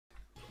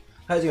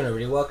How's it going,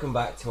 everybody? Welcome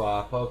back to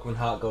our Pokemon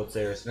Heart Gold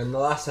series. And in the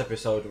last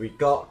episode, we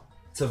got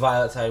to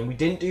Violet Town. We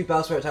didn't do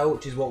Bellsprout Tower,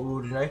 which is what we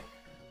would do now,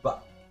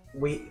 but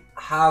we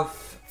have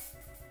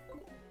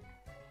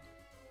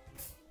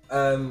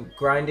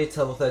grinded to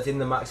level 13,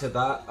 the max of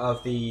that,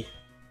 of the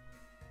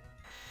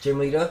gym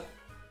leader.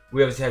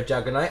 We obviously have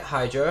Dragonite,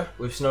 Hydra,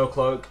 with Snow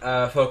Cloak,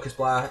 Focus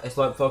Blast,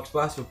 Islamic Focus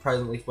Blast with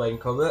Presently Blade and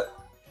Covert.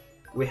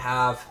 We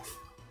have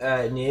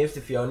Neve,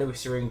 the Fiona, with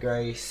Serene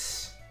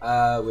Grace,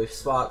 with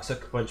Spark,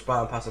 Sucker Punch,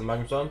 Battle Pass, and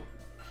Magnum Storm.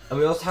 And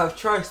we also have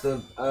Trice, the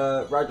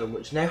Ragdoll,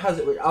 which now has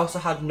it, which also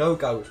had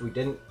Noga, which we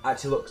didn't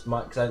actually look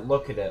smart because I didn't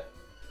look at it.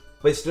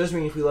 But this does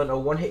mean if we learn a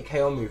one-hit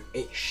KO move,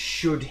 it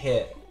should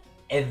hit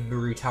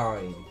every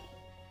time.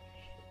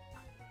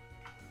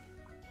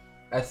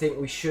 I think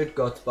we should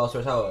go to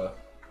Bellsprout Tower.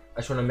 I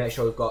just want to make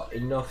sure we've got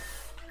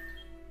enough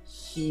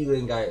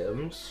healing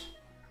items.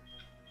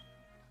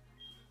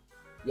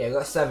 Yeah, we've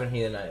got 7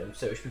 healing items,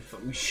 so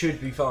we should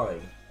be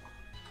fine.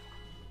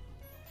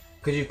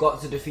 Because you've got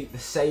to defeat the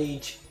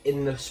Sage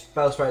in the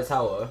Bellsprout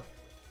Tower,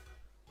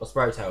 or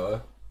Sprout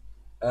Tower,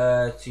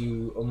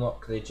 to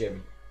unlock the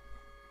gym.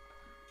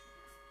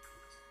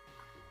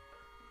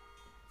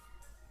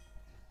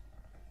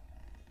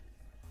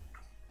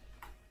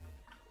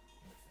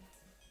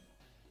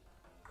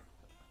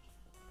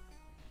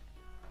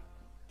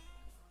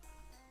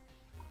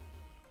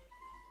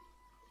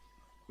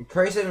 I'm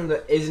pretty certain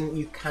that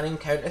you can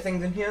encounter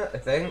things in here, I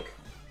think.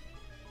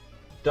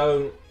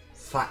 Don't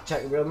fact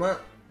check me on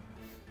that.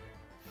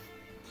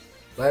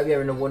 I hope you're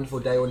having a wonderful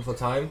day, wonderful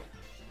time.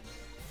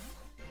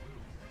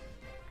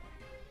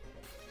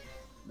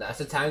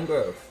 That's a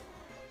Tangrowth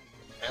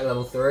at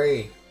level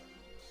 3.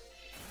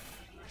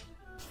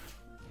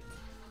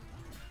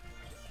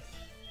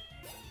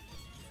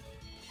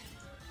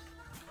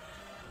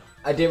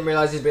 I didn't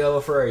realise he'd be level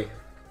 3.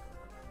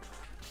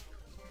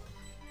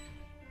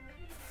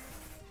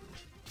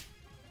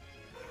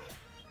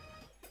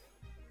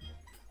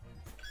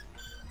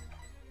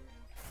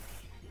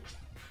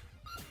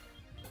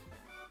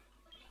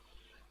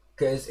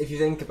 Because if you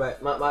think about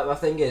it, my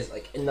thing is,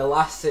 like, in the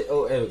last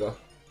oh, here we go.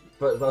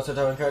 But Bellsprout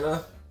Tower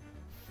encounter.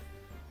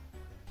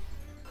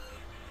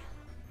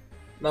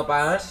 Not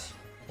bad.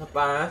 Not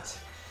bad.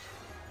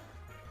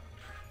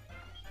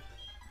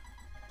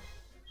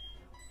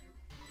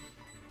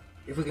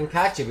 If we can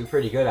catch it, it'd be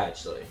pretty good,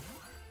 actually.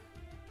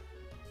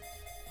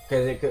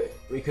 Because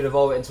we could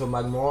evolve it into a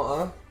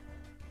Magmortar.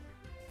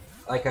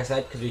 Like I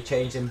said, because we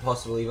changed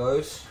Impossible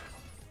Evos.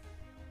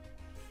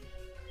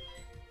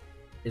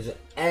 Is there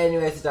any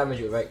way to damage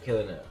it without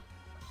killing it?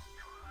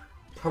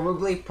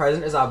 Probably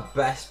Present is our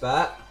best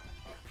bet.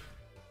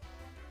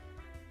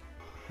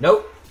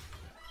 Nope.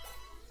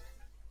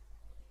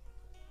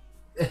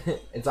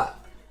 It's like,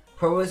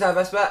 probably is our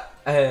best bet.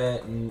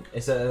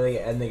 It's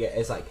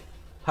like,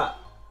 ha.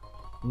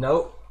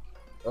 Nope.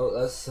 Oh,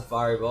 that's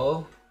Safari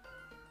Ball.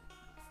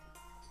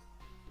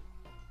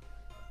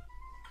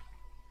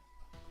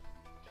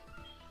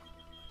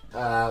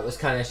 It was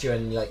kind of issue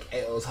and like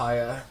it was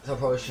higher, so I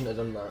probably shouldn't have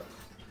done that.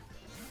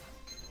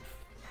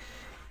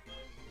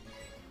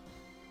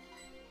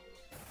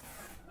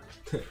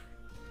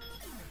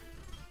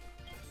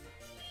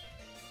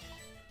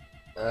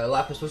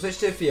 Lapis, we'll switch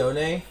to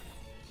Fiona.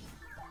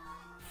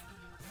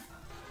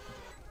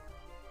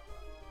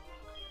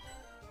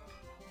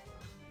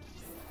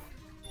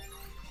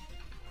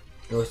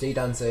 Oh, it's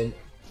D-dancing.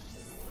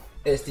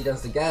 It's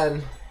D-danced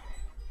again.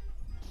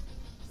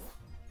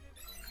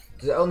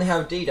 Does it only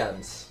have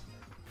D-dance?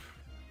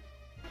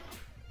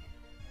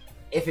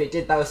 If it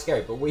did, that was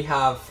scary, but we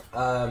have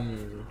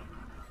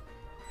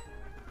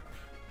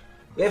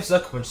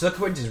Sucker Punch. Sucker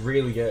Punch is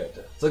really good.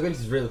 Sucker Punch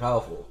is really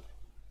powerful.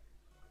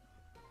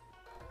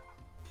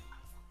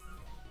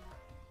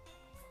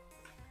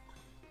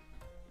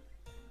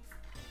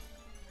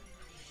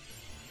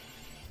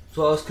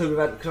 So what else could we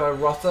have? Could I have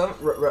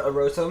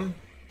Rotom?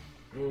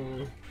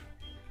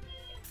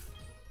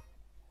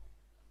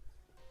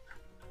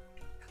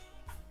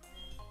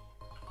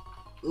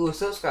 Ooh,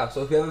 Silk Scarf.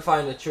 So if we ever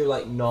find a true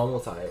like normal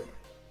type.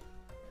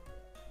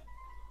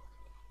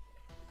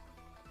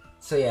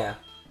 So yeah.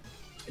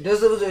 It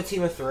does level to a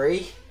team of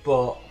 3,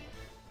 but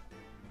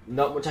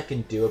not much I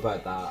can do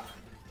about that.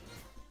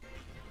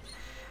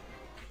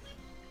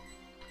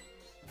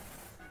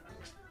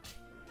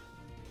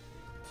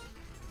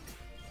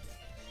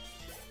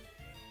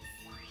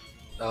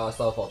 Oh, it's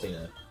level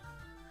 14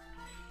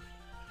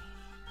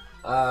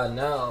 now.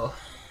 No.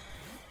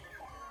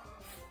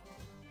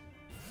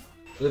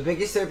 The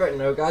biggest thing about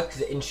Noga,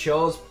 because it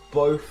ensures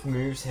both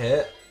moves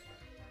hit.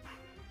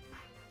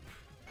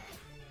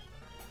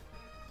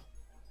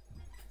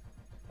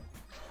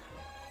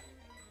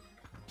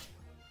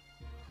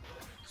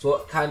 So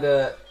what kind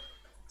of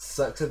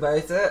sucks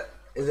about it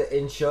is it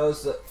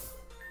ensures that.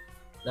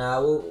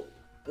 Now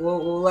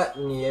we'll let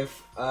Neve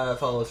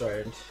follow us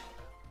around.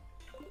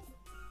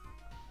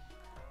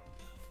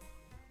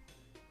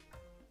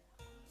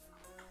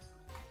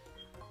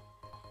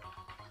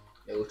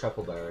 It will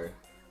triple barrier.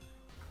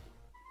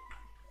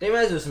 They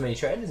might as well so many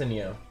trainers in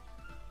here.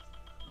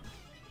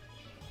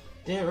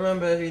 Didn't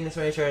remember there being this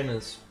many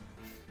trainers.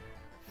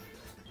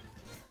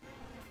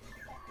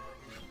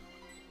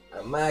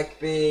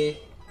 Magpie,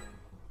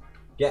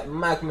 get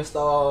magma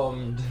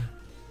stormed.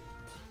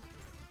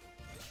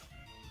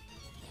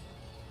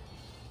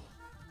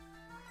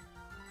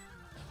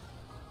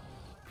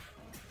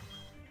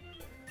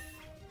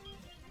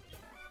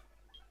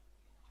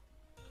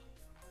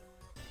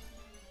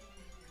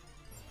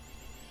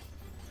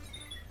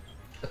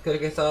 I could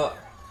have get up.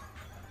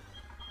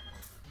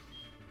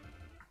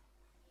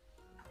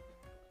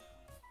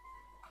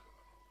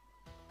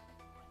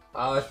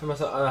 I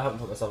haven't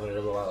put myself in a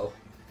double battle.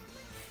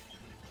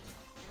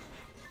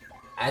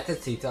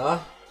 Atatita.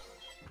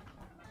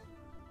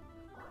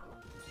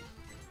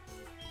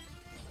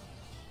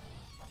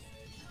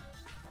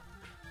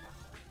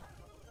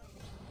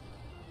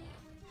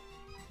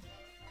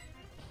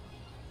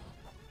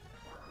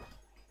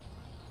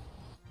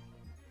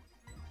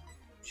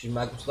 She's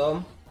Magma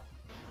Storm.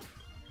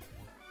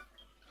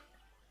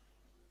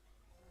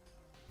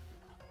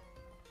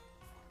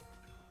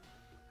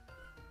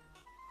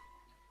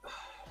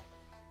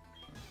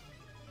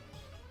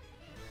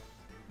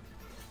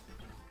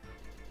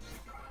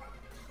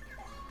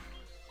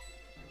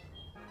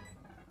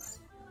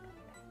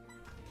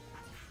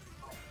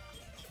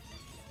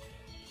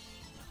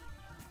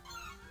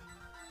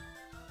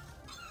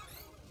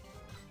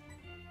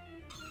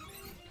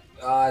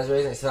 Ah, it's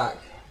raising its attack.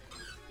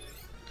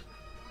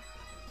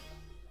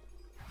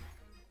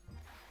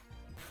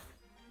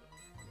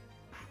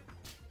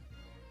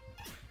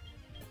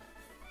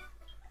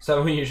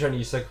 So when you're trying to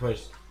use Sucker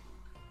Punch.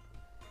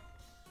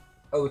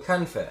 Oh, we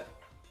can fit.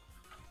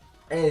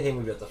 Anything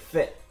we've got to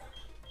fit.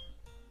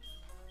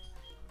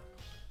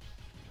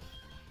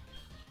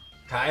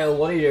 Kyle,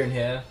 what are you doing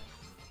here?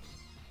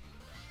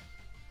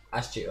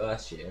 That's cheating,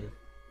 that's cheating.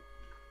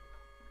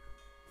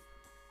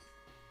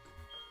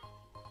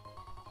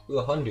 Ooh,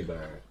 a Hondu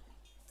Bear.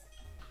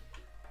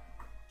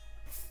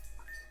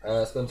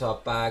 Let's go into our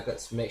bag,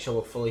 let's make sure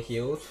we're fully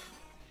healed.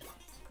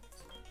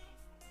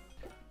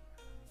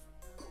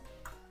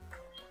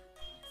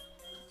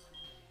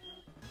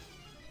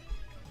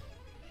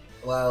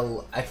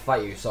 Well, I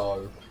fight you,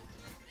 so...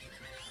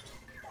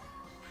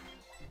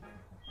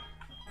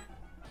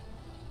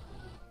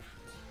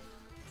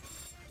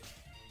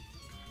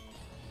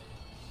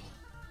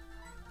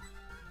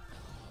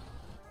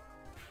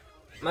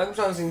 Magma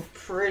Storm seems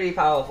pretty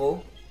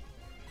powerful.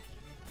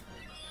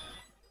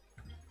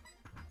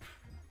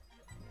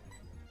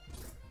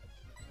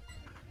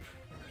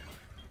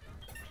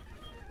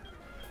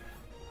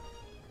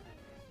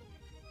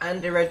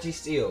 And a Reggie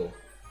Steel.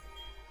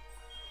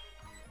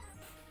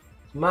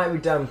 Might be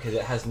dumb because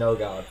it has no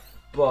guard,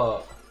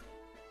 but...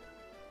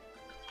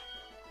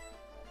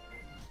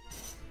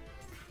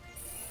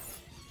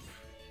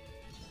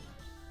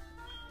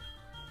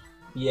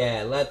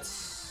 yeah,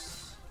 let's...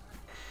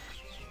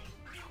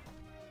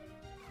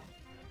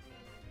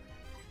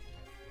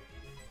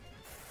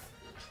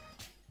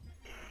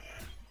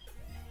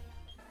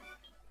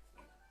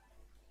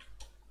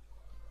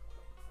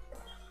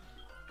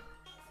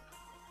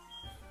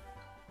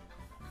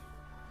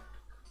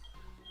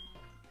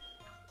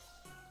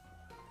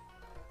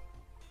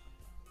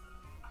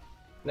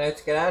 now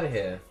to get out of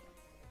here.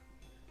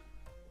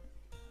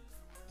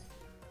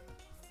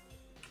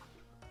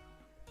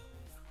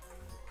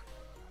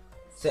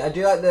 So I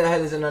do like that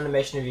there's an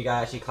animation of you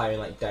guys actually climbing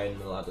like down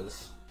the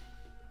ladders.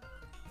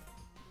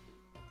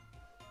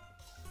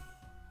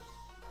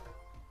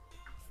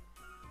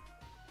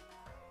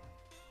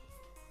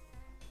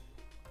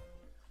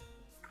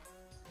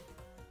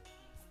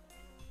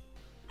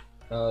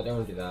 Oh, I don't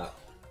want to do that.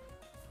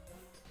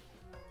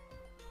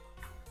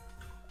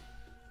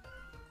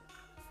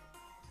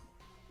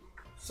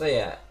 So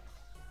yeah,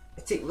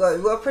 we've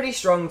got a pretty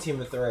strong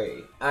team of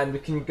 3, and we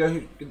can go.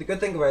 The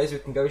good thing about it is we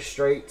can go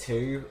straight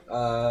to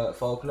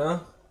Faulkner.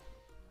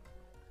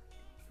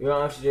 We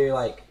don't have to do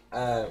like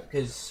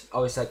because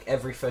obviously like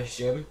every first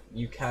gym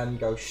you can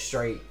go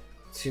straight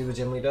to the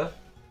gym leader.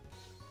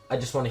 I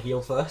just want to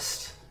heal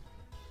first.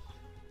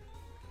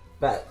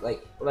 But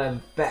like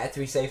better to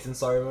be safe than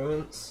sorry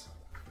moments.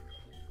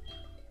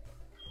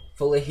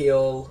 Fully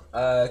heal.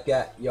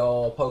 Get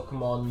your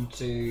Pokemon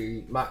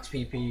to max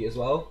PP as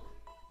well.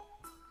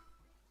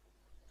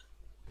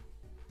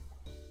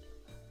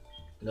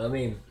 You know what I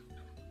mean?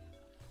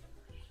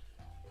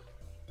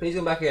 Please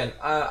come back again.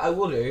 I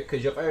will do,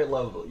 because you're very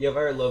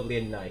lovely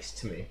and nice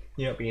to me.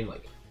 You're not being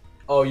like,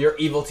 oh, you're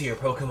evil to your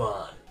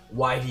Pokemon.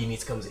 Why do you need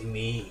to come see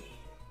me?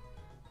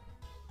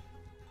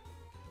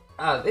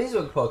 Ah, this is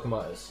what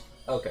Pokemon is.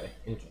 Okay,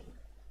 interesting.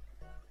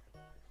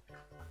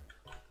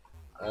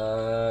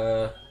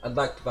 I'd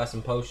like to buy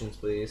some potions,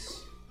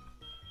 please.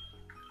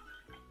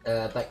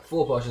 I'd like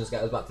 4 potions to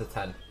get us back to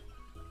 10.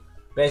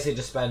 Basically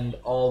just spend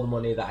all the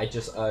money that I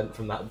just earned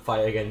from that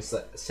fight against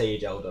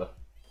Sage Elder.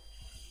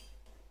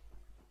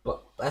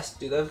 But let's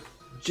do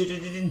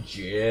the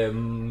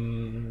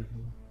gym.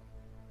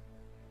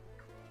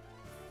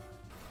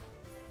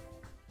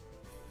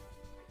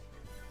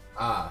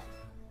 Ah.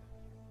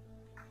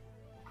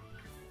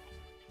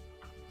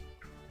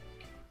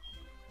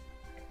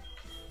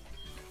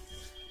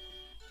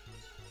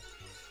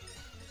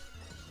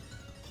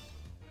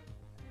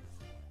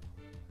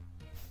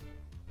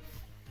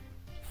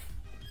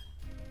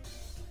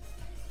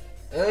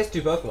 Let's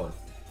do Pokemon.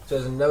 So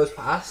there's a nose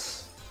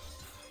pass.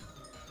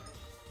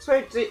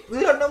 So we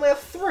don't normally have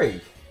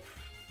 3.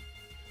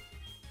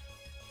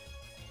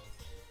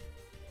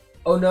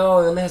 Oh no,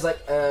 it only has like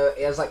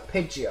it has like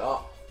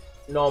Pidgeot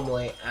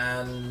normally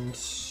and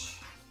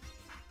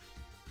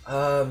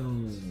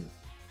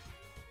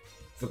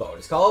forgot what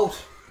it's called.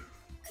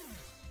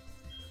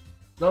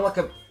 Not like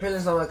a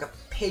prison's not like a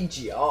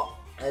Pidgeot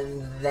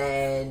and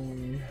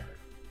then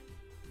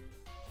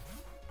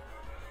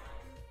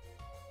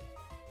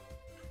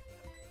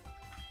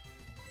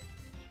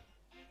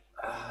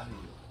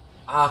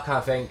I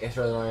can't think, it's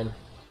really annoying.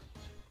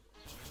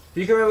 If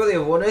you can remember what the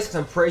other one is, because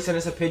I'm pretty certain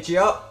it's a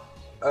Pidgeot,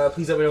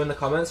 please let me know in the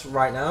comments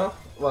right now.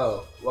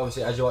 Well,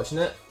 obviously as you're watching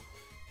it.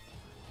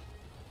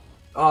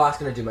 Oh, that's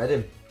gonna do my head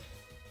in.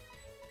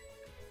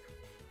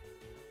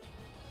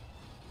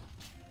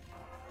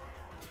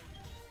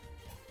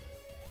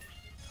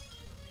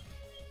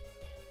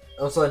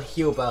 Also on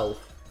Heal Bell.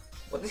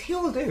 What does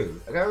Heal do?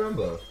 I can't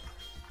remember.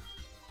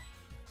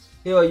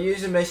 Heal,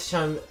 use a message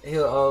time,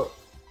 heal, oh.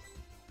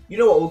 You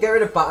know what, we'll get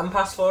rid of Baton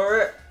Pass for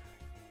it.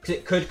 Because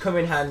it could come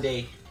in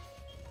handy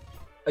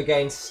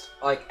against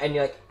like any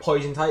like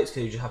poison types,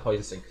 because you just have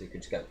poison sting, because you could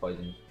just get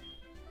poison.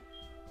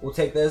 We'll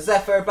take the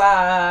Zephyr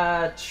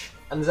badge,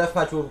 and the Zephyr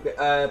badge will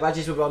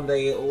badges will be on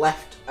the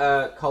left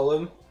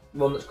column, the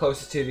one that's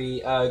closest to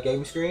the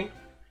game screen,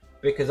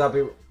 because that'll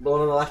be the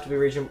one on the left will be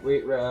region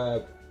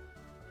for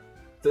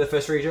the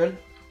first region,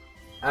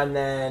 and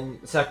then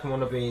the second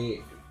one will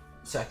be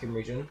second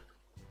region.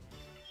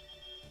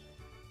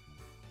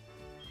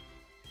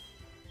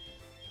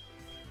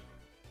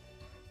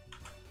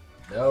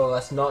 No,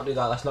 let's not do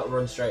that. Let's not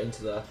run straight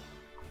into the.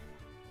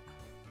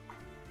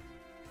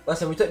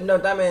 Listen, we took no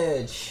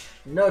damage.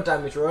 No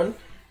damage run.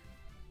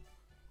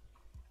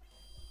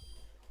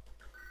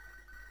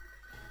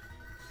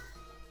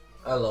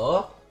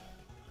 Hello?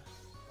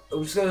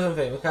 We'll just go to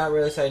something. We can't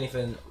really say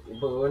anything,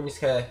 but we won't just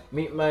care.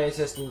 Meet my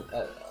assistant.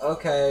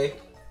 Okay.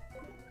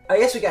 I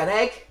guess we get an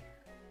egg.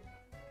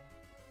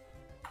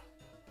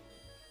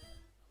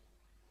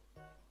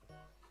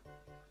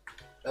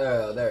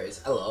 Oh, there it is.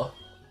 Hello.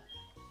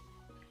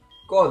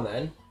 Go on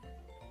then.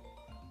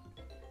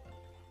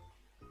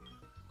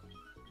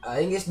 I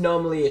think it's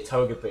normally a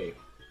Togepi.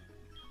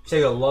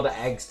 Takes a lot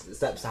of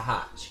steps to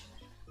hatch.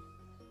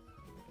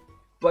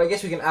 But I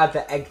guess we can add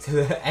the egg to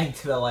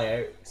the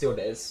layout. See what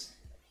it is.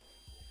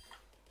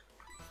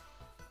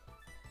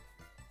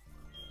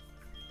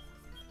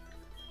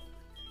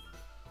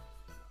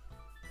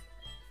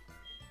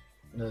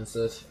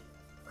 Nonsense.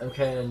 I'm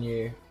counting on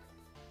you.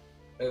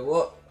 Wait,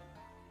 what?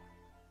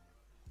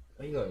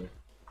 Where are you going?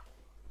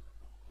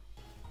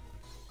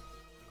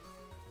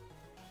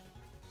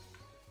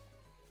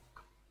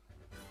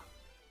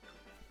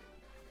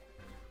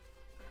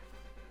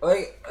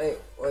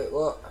 Wait,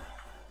 what?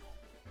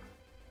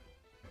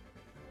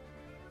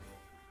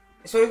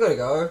 So we gotta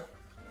go.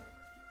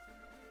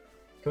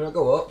 Can we not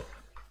go up?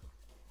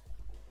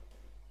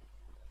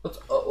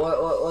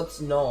 What's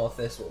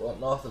north? What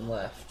north and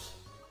left?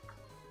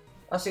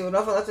 I see. Well,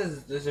 north and left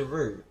is there's a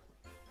route.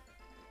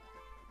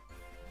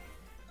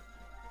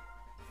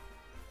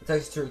 It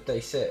takes us to Route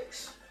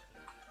 36.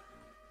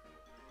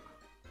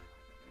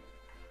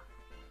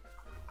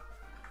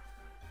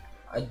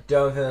 I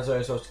don't think that's where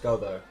we're supposed to go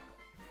though.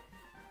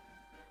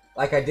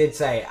 Like I did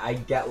say, I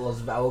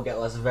will get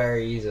lost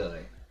very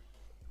easily.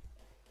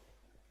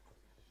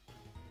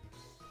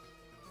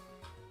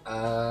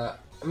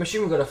 I'm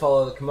assuming we're gonna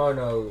follow the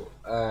kimono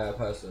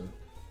person.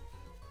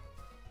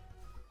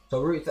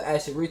 So Route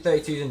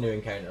 32 is a new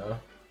encounter.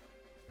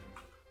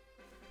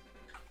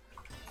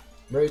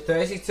 Route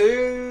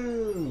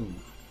 32.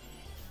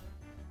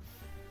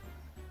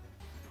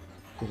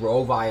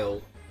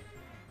 Grovile.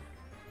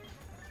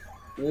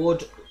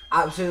 Would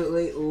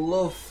absolutely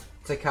love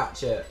to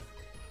catch it.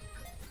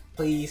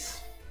 Please,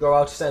 go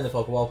out to send the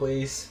Pokeball,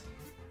 please.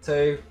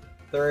 2,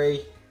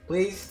 3,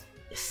 please.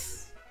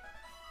 Yes.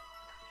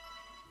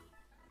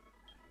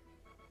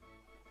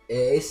 It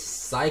is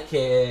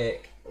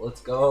Psychic.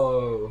 Let's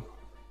go.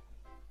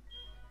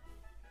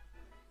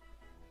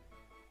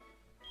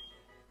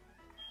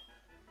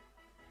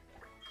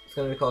 It's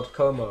gonna be called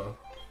Como.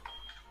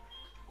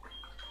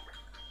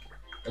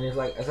 And it's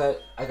like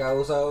I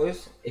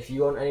always, if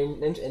you want any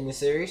names in this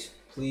series,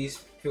 please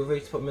feel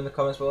free to put them in the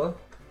comments below.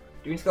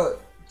 Do you need to go?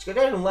 Just go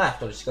down and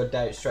left, or just go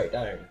down straight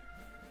down?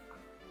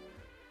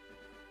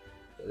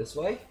 Go this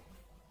way.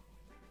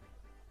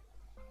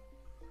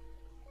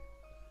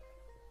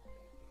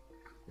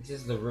 This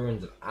is the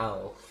ruins of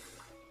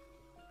Alf.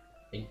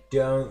 I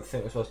don't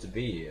think we're supposed to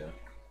be here.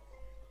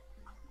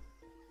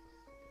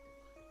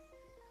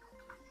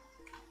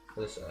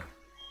 This way.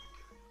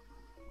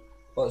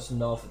 What's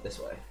north of this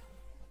way?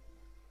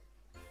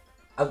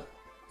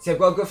 See, I've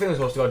got a good feeling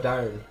we're supposed to go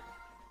down.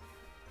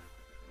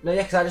 No,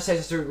 yeah, because I just said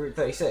it's through Route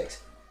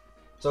 36.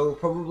 So we're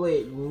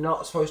probably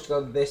not supposed to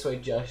go this way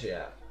just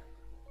yet.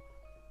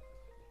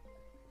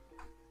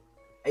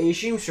 I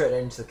assume straight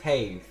into the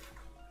cave.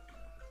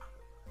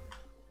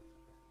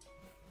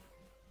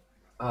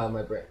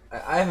 My brain.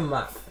 I have a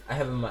map. I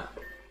have a map.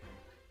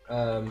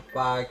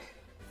 Bag.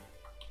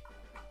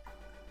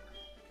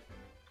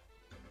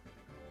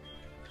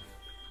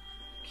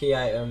 Key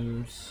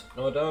items.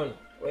 No, don't.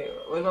 Wait,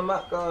 where's my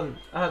map gone?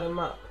 I had a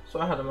map. So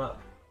I had a map.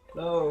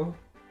 No.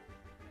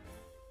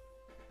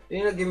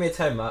 You not give me a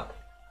time map.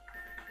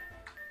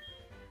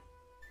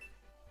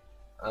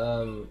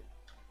 No,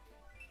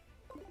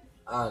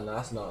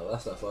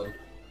 that's not fun.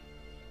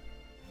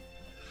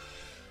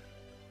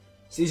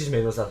 See, just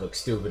made myself look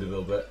stupid a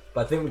little bit,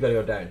 but I think we gotta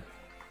go down.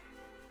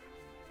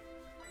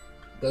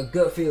 Got a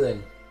gut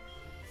feeling.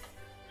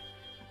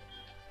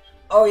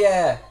 Oh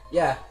yeah,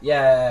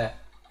 yeah.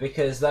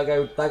 Because that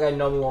guy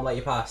normally won't let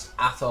you pass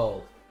at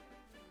all.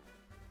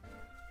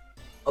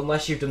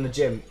 Unless you've done the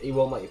gym, he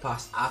won't let you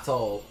pass at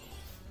all.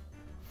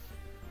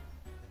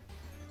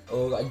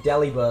 Oh, we got a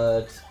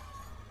Delibird.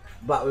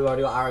 But we've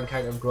already got our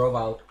encounter of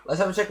Grovyle. Let's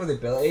have a check with the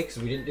ability, because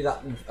we didn't do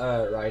that in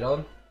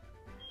Rhydon.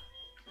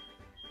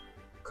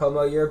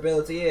 Como your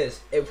ability is,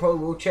 it probably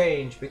will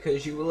change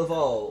because you will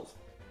evolve.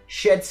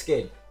 Shed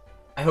Skin.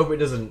 I hope it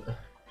doesn't.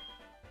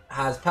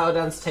 Has Power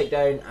Dance,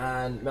 Takedown,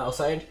 and Metal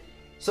Sound.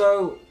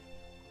 So,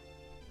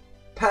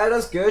 Power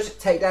Dance good,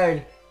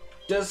 Takedown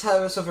does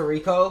have us a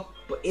recoil,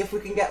 but if we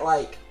can get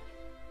like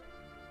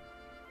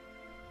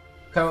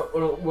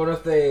one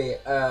of the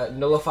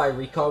nullify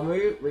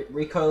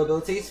recoil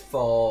abilities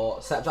for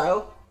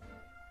Sceptile,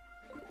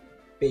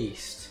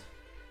 beast.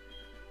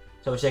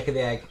 So we're checking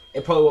the egg.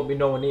 It probably won't be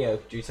nowhere near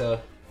due to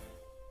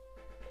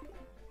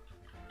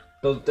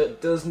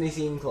doesn't he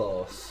seem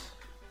close?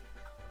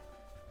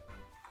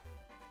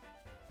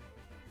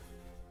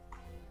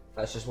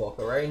 Let's just walk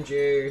around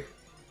you.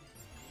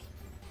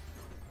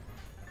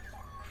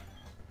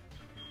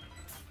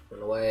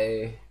 Run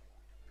away.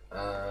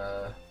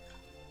 An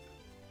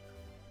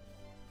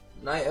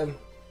item.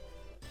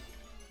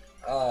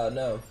 Oh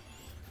no.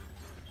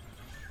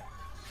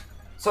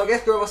 So I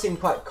guess Grovyle seemed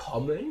quite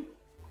common.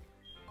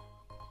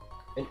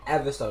 In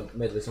Everstone,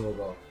 admittedly, someone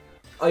will go,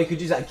 oh, you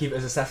could use that and keep it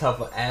as a setup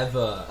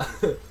forever.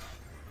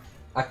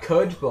 I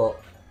could,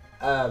 but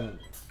the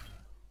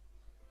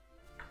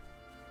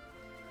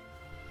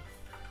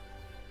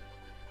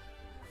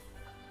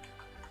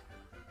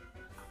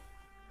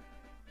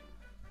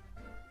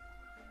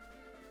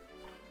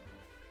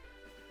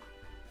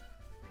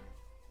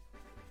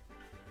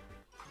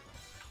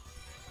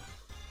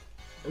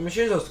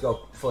machine's supposed to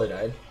go fully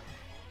down.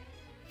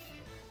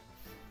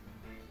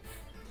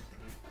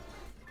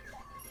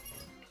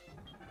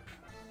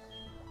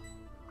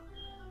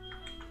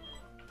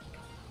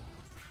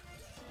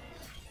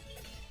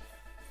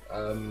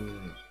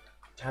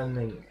 Trying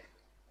to think.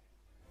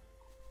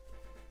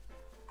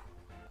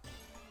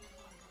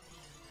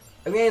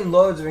 I'm getting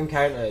loads of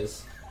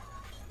encounters,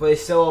 but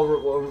it's still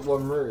all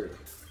one route.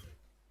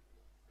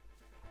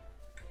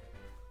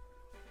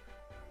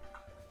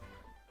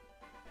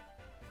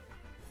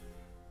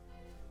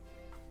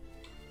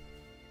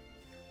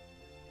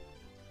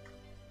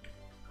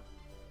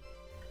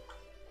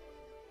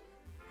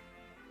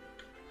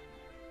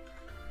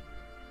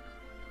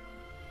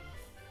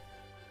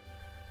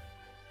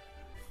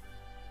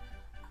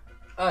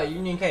 Ah,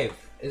 Union Cave.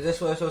 Is this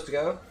where we're supposed to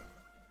go?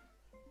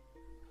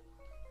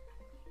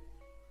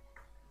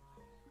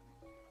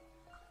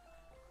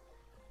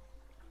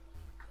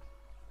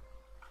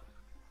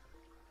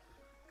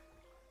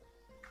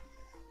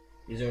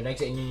 Is there an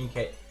exit in Union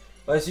Cave?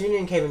 Well, it's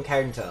Union Cave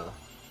encounter.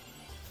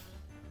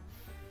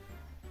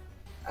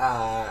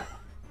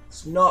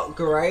 It's not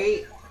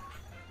great.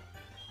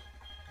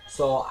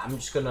 So I'm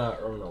just gonna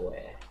run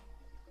away.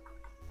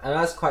 And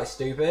that's quite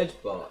stupid,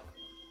 but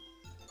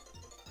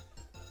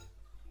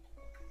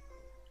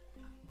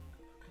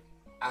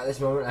at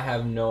this moment, I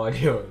have no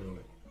idea what I'm doing.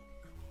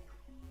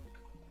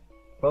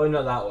 Probably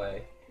not that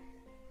way.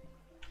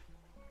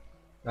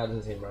 That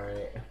doesn't seem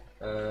right.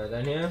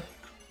 Down here?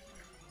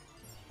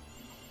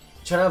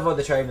 Trying to avoid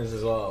the trainers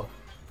as well.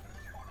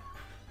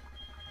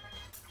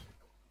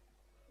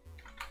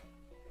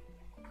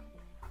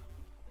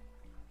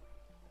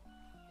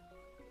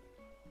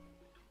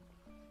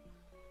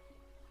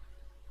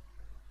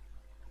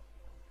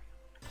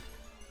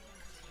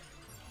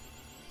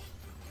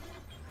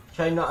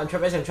 I'm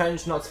trying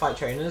just not to fight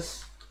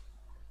trainers.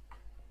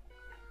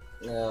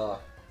 It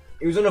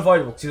was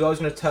unavoidable because he was always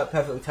going to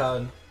perfectly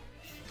turn.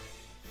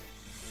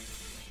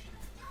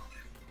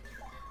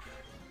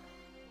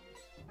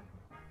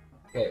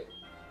 Okay.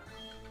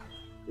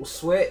 We'll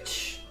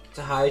switch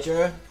to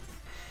Hydra.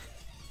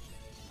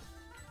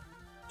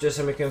 Just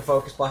so we can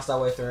focus blast our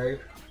way through.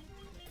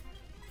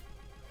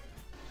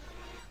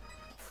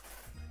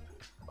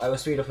 I will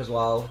speed up as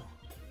well.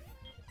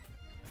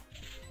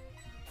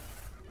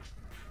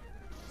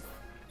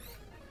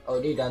 Oh,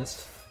 he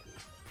danced.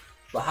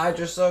 But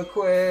Hydra's so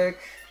quick.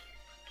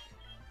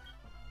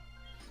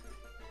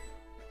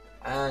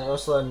 And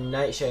also a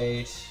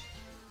Nightshade.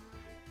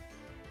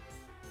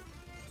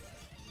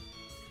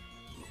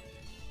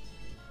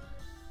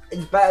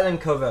 It's better than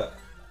cover.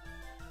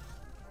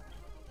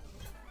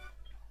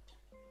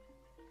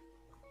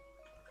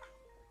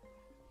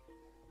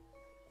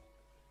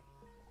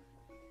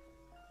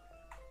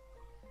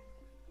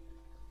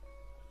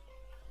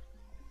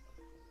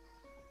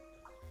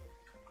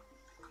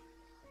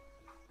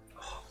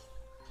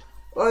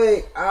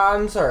 Like,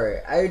 I'm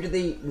sorry, how did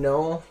they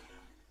know?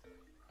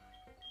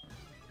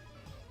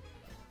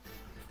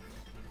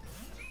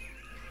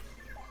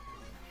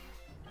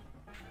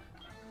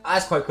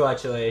 That's quite cool,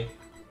 actually.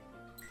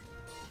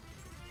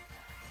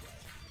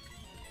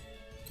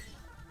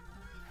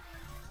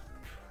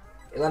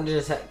 It landed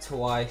a set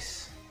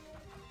twice.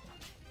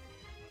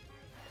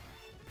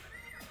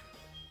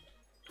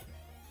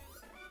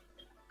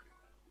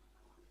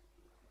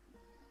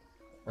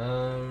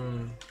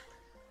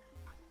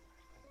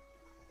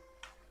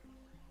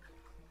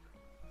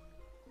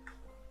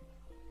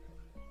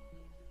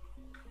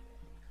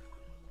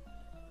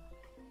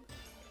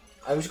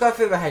 I'm just gonna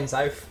feel behind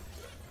south.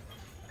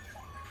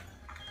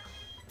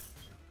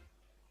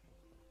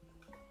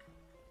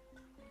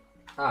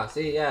 Ah,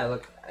 see, yeah,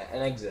 look,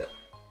 an exit.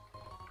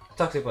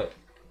 Toxic plate.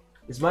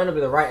 This might not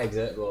be the right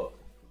exit, but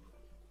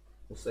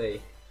we'll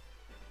see.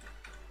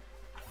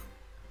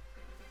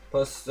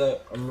 Plus,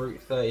 I'm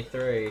Route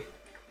 33.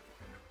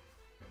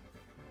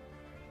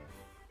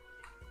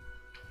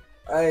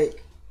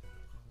 Like,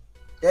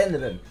 get in the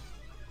bin.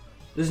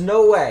 There's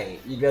no way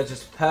you'd be able to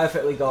just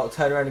perfectly go,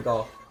 turn around and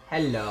go,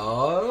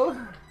 hello?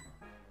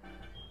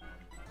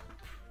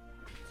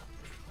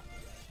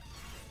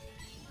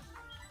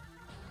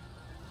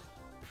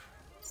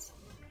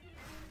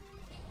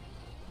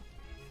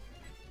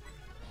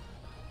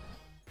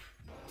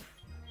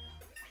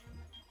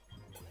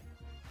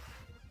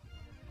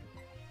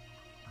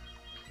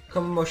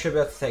 Come on, should be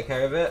able to take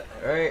care of it,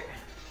 right?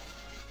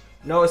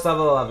 No, it's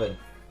level 11.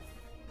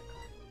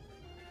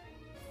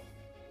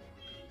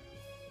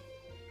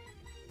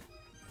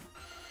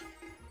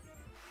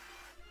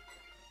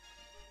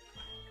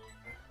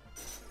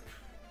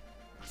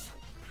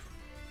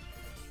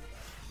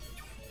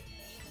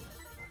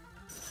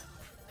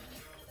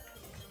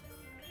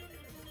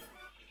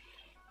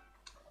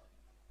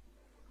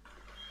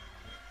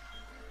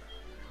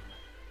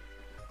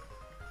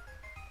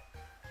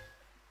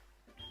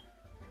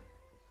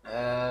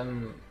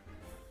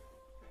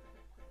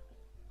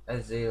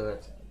 A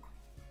zealot.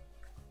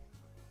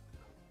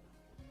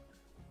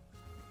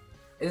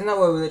 Isn't that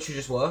where we literally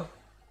just were?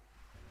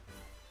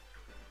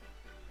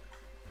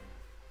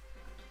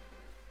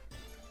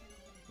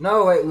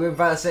 No, wait, we're in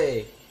Valley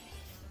City.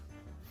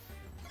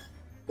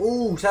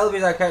 Ooh,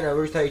 Selby's our counter,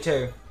 Route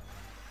 32.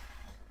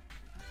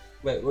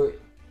 Wait, that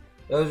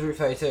was Route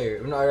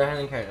 32. We're not our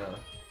hand encounter.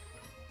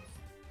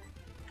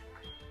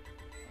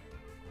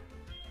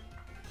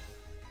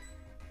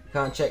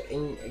 Can't check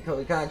in.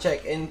 We can't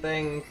check in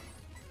thing.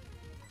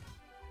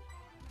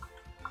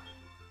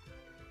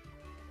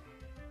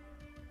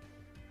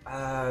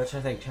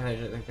 Trying to think. I'm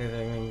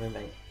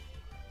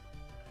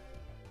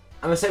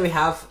gonna say we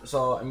have.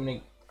 So I'm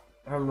gonna.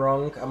 If I'm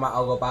wrong,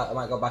 I'll go back. I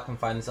might go back and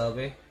find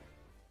Selby.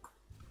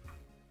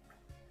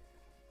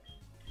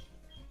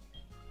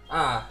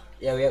 Ah,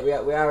 yeah, we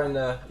are in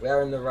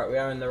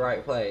the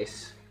right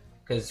place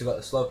because we've got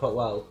the slow put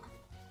well.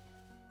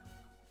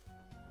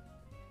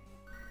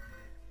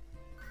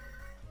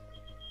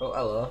 Oh,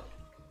 hello.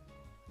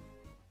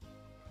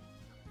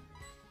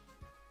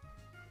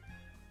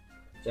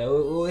 So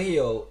we'll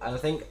heal, and I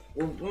think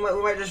we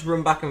might just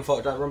run back and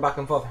forth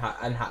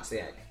and hatch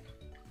the egg.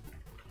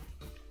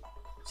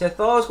 So I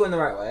thought I was going the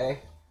right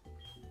way,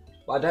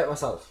 but I doubt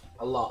myself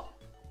a lot.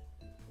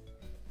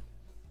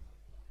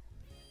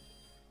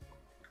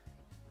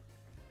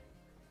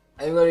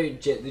 I'm going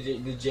to do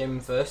the gym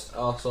first,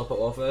 or slow put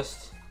well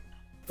first,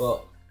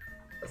 but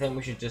I think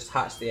we should just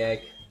hatch the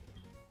egg.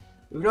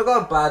 We've not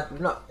got a bad.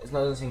 It's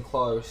not anything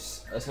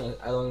close.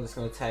 How long it's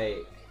gonna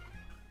take.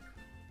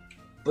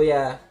 But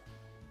yeah.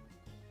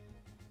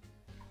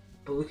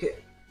 But we could.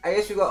 I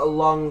guess we've got a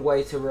long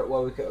way to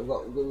where we could. We've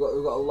got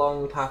a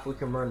long path we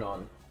can run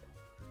on.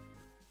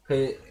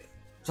 Okay,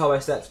 it's all my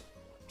steps.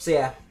 So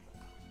yeah.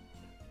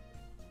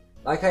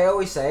 Like I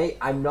always say,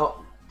 I'm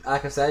not.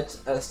 Like I said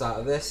at the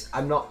start of this,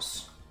 I'm not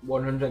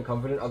 100%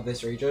 confident of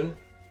this region.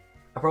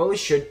 I probably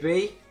should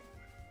be.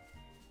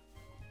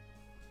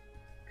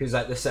 Because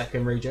like the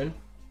second region,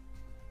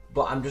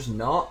 but I'm just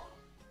not,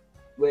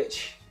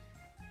 which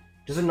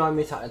does annoy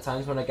me at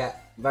times when I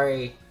get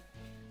very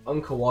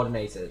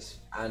uncoordinated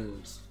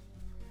and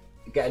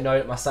get annoyed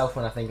at myself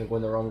when I think I'm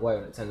going the wrong way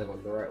when it turns out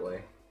I'm going the right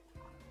way.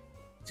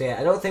 So yeah,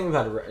 I don't think we've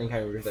had an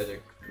encounter with Route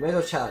 32. May as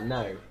well chat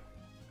now,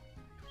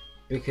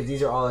 because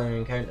these are all our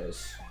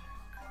encounters.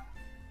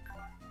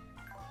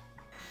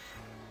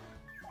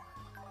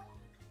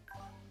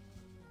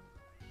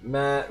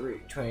 Matt,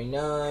 Route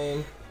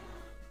 29.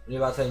 You're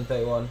about to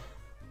 31.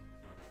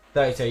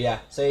 32, yeah,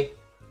 see?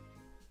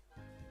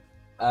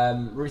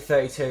 Route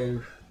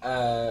 32,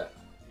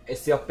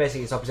 it's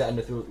basically it's opposite end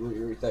of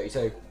Route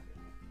 32.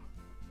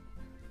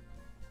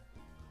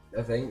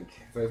 I think,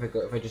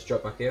 if I just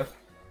drop back here.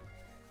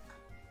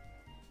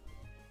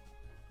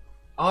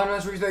 Oh no,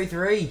 it's Route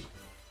 33!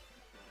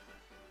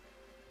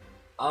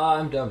 Oh,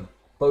 I'm dumb.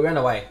 But we ran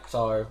away,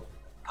 so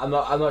I'm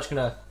not just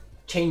gonna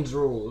change the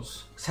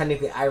rules.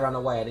 Technically I ran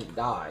away, I didn't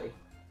die.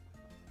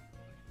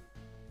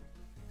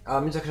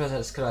 I'm just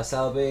because I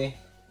Selby.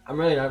 I'm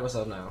really annoyed at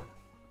myself now.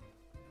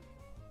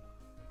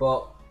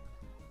 But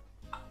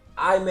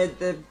I made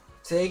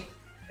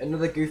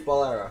another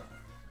goofball error.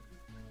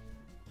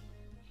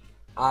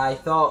 I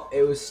thought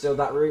it was still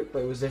that route,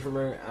 but it was a different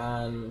route,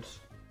 and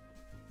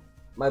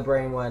my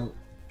brain went,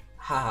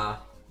 haha,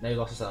 now you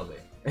lost a Selby.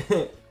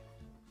 It's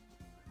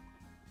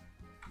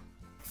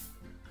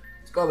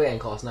gotta be getting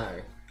close now.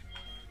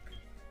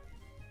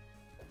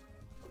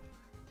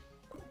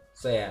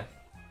 So yeah.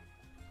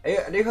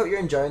 I do hope you're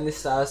enjoying this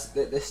style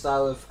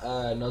of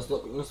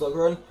Nuzlocke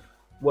run,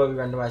 where we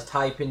randomize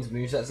typings,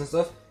 movesets and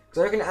stuff.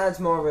 Because I reckon it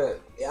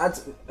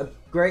adds a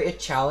greater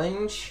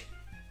challenge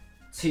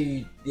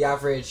to the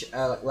average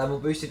level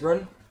boosted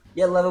run.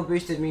 Yeah, level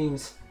boosted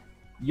means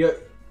you're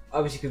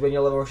obviously, because when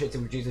you're level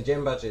restricted, reduce the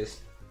gym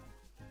badges,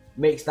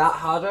 makes that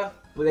harder.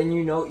 But then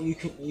you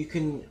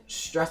can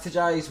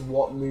strategize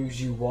what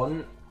moves you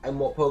want and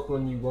what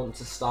Pokemon you want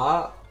to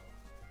start.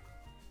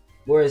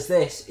 Whereas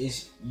this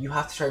is you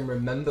have to try and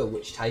remember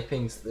which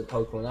typings the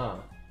Pokemon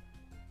are,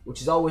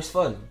 which is always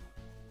fun.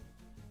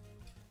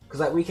 Because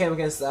like we came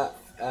against that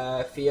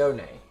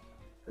Fione.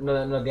 No,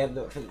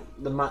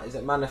 is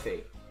it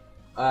Manaphy?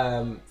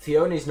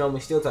 Fiona is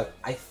normally Steel type.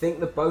 I think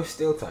they're both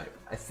Steel type.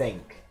 I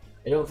think.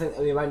 I don't think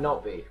they might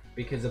not be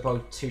because they're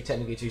both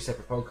technically two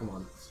separate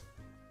Pokemon.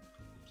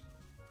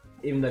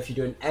 Even though if you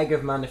do an egg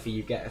of Manaphy,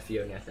 you get a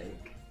Fiona, I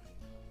think.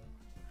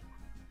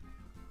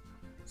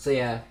 So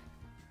yeah.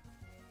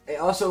 It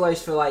also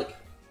allows for like,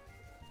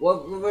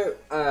 what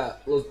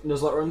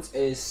Nuzlocke runs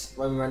is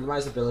when we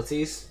randomize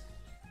abilities.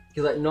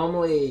 Because like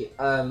normally,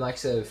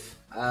 Sceptile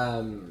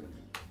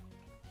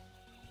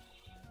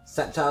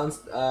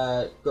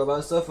and Grobel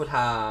and stuff would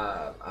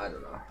have, I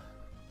don't know,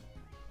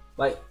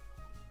 like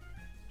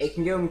it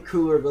can give them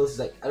cooler abilities.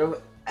 Like I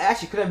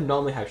actually could have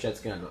normally have Shed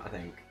Skin. I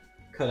think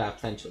could have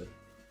potentially,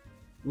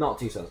 not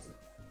too certain.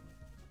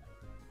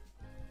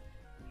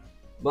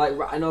 But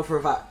like, I know for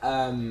a fact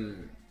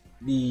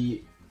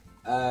the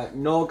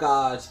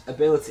Norgard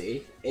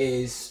ability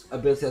is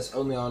ability that's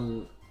only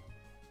on.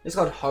 It's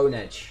called Hone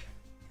Edge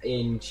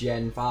in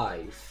Gen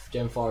 5,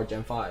 Gen 4, or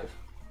Gen 5.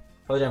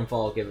 For Gen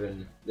 4,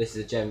 given this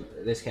is a Gen,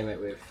 this came out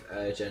with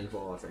Gen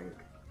 4, I think.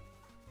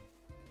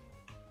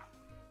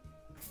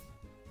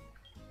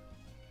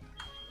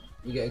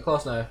 You're getting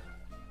close now.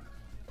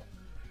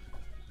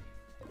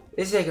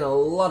 This is taking a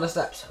lot of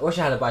steps. I wish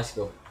I had a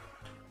bicycle.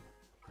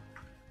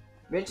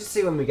 We'll just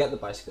see when we get the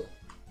bicycle.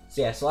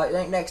 So yeah, so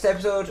like next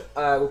episode,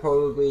 we'll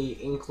probably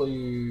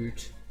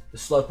include the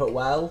Slowpoke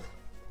Well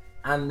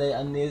and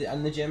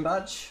the gym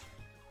badge.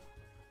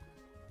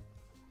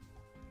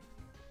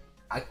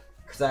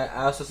 Because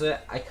I also said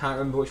I can't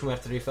remember which one we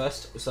have to do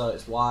first, so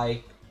it's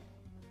why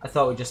I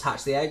thought we'd just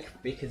hatch the egg,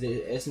 because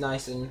it's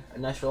nice and a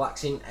nice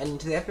relaxing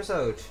end to the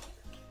episode.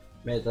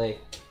 Admittedly,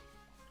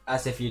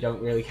 as if you don't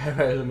really care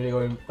about them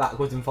going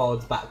backwards and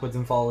forwards, backwards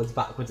and forwards,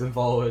 backwards and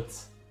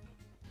forwards.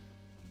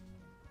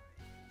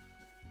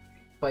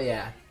 But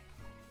yeah,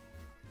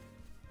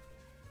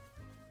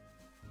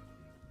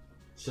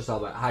 it's just all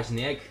about hatching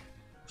the egg,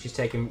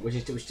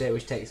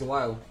 which takes a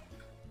while.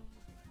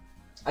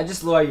 I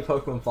just love how your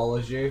Pokemon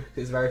follows you.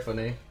 It's very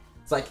funny.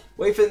 It's like,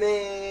 wait for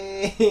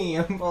me!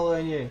 I'm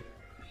following you.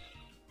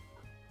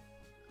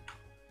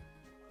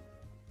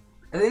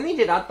 I think they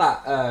did add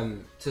that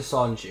to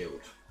Sword and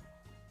Shield.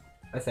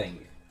 I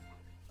think.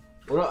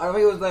 Well, I don't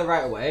think it was there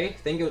right away. I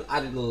think it was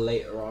added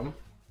later on.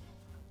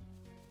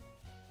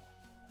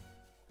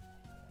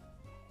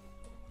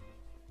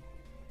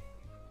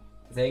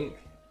 I think.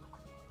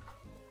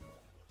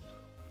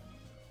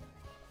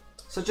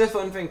 So just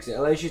fun thing, 'cause it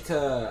allows you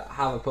to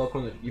have a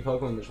Pokemon, your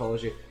Pokemon that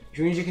follows you, which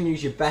means you can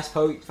use your best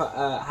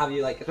Pokemon, have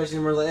you like, especially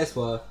in runs like this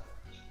where,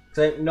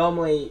 so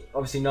normally,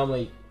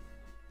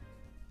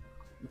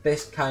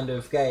 this kind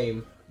of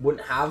game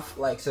wouldn't have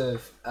like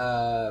sort of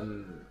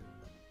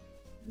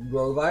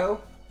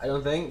Grovyle. I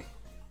don't think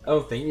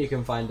you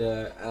can find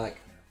a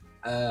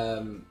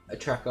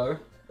Treco,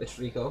 a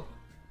Trico.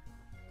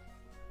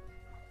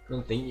 I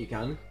don't think you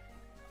can.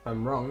 If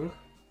I'm wrong.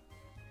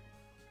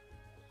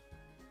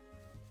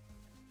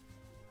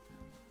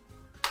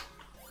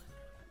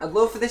 I'd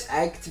love for this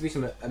egg to be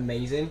something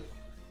amazing.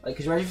 Like,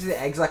 could you imagine if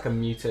the egg's like a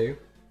Mewtwo?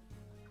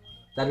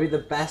 That'd be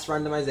the best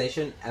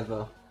randomization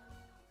ever.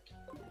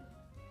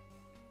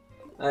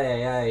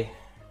 Ay.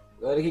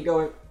 Gotta keep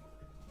going.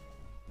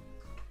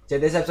 So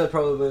this episode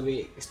probably will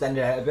be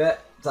extended out a bit.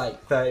 It's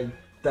like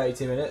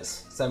 32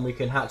 minutes. So then we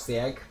can hatch the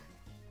egg.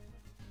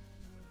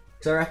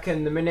 So I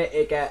reckon the minute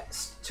it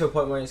gets to a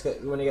point when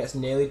it gets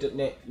nearly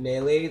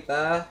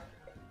there,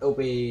 it won't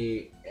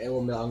be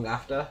long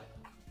after.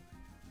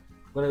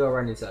 We're gonna go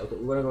around in circle.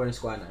 We're gonna go in a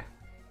square now.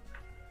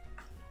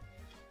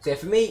 So yeah,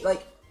 for me,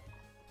 like,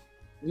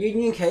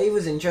 Union Cave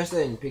was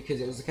interesting because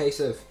it was a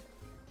case of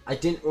I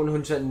didn't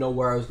 100% know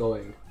where I was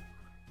going,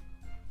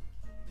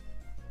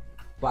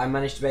 but I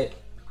managed to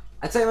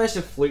I'd say I managed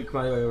to fluke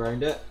my way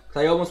around it.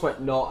 Cause I almost went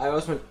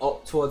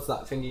up towards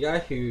that thingy guy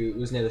who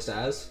was near the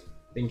stairs,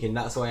 thinking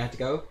that's the way I had to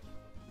go.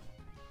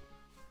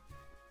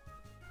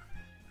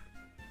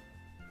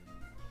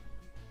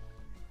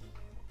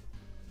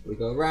 We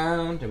go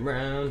round and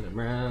round and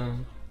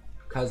round.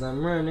 'Cause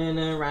I'm running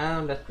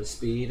around at the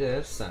speed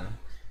of sound.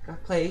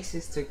 Got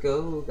places to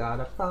go,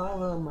 gotta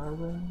follow my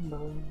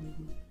rainbow.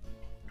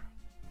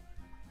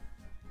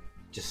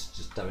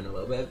 Just having a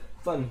little bit of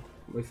fun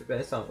with a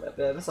bit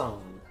of a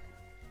song.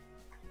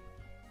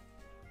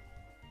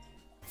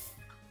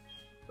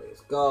 But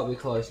it's gotta be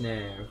close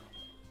now.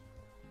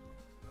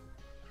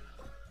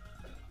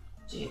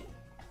 Gee,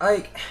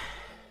 like,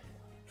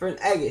 for an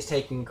egg it's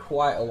taking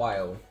quite a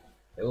while.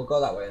 It will go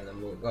that way and then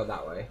we'll go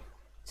that way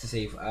to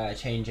see if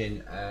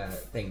changing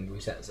thing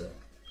resets it.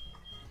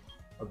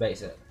 Or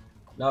base it.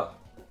 No.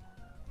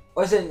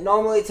 Listen,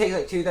 normally it takes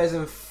like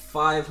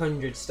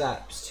 2,500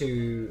 steps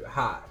to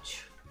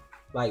hatch,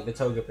 like the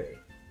Togepi.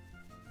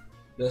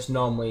 That's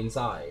normally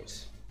inside.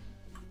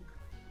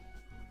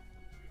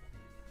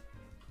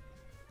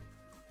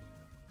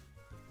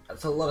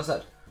 That's a lot of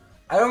steps.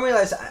 I don't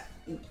realize.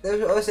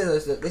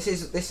 This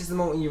is the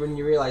moment when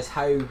you realize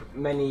how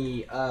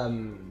many how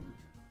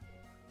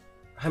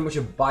much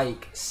a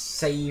bike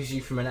saves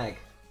you from an egg,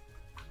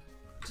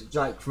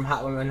 like from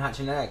when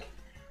hatching an egg.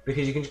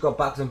 Because you can just go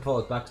backwards and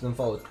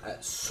forwards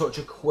at such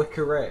a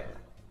quicker rate.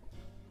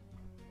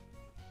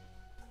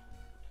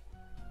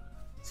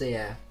 So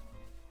yeah.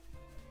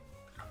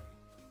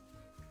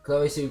 Because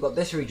obviously we've got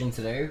this region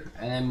to do,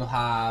 and then we'll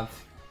have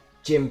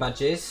gym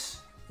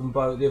badges from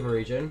both the other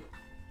region,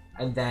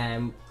 and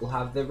then we'll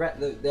have the fight right at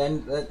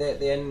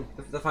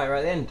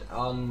the end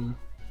on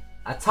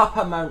atop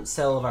of Mount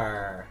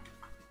Silver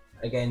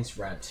against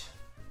Red.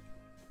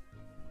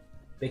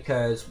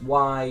 Because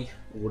why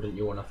wouldn't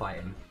you want to fight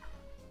him?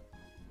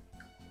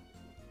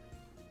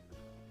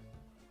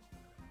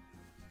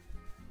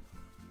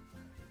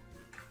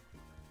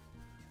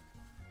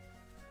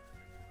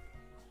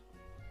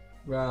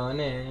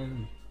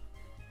 Running.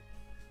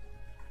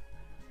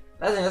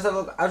 Let's have a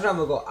look. I just have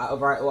a look at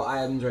what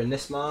items are in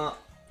this mart.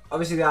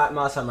 Obviously, the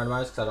mart's on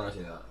randomized because I don't want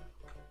to do that.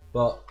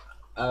 But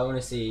I want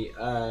to see.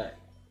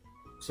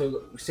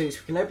 So we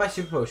can now buy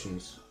super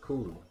potions.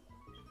 Cool.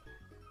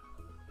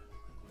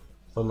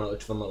 Fun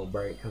little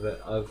break of it.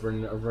 Of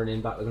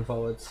running backwards and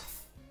forwards.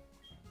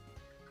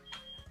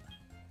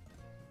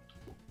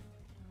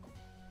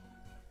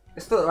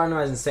 It's still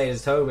randomized and stayed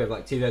as total with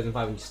like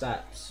 2,500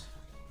 steps.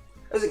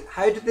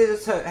 How did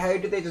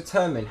they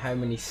determine how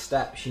many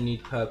steps you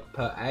need per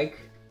egg?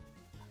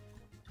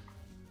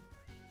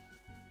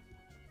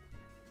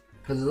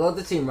 Because there's a lot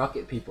of Team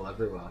Rocket people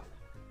everywhere.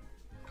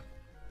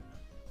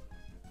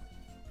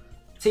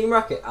 Team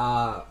Rocket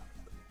are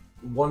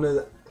one of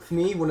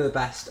the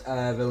best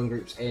villain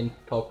groups in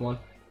Pokemon.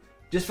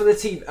 Just for the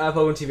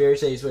Pokemon TV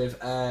series with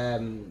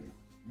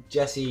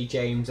Jesse,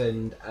 James,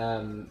 and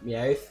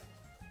Meowth.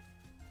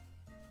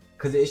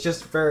 Because it's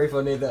just very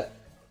funny that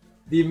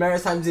the amount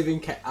of times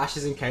Ash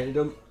has encountered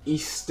them, he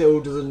still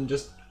doesn't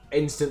just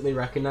instantly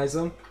recognize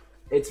them.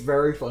 It's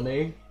very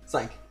funny. It's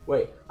like,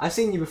 wait, I've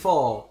seen you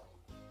before.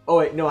 Oh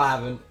wait, no, I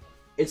haven't.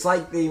 It's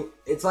like they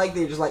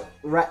just like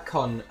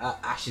retcon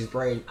Ash's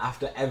brain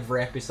after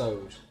every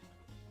episode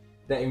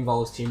that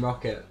involves Team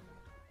Rocket.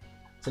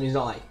 So he's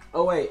not like,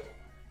 oh wait,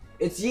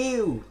 it's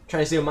you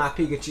trying to steal my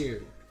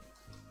Pikachu.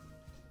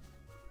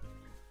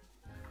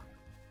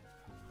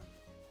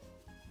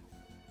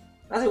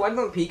 I was like, why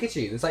not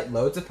Pikachu? There's like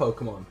loads of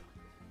Pokemon.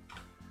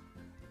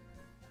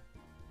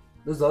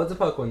 There's loads of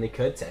Pokemon they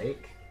could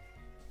take.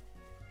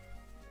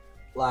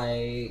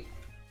 Like,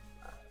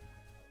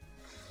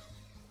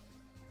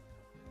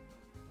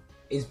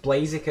 is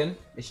Blaziken?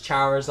 Is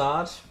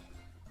Charizard?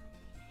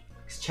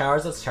 Is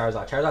Charizard's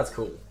Charizard? Charizard's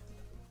cool.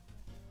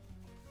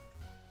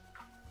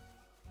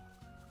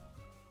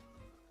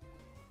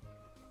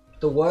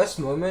 The worst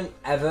moment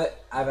I've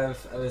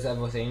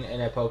ever seen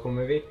in a Pokemon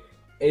movie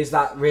is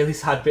that really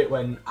sad bit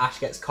when Ash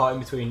gets caught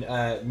in between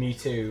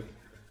Mewtwo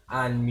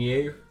and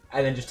Mew,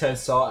 and then just turns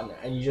salt,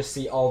 and you just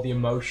see all the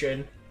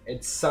emotion.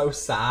 It's so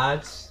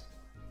sad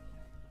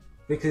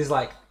because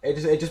like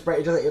it just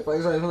breaks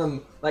one of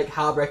them like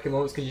heartbreaking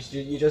moments because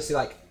you just see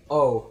like,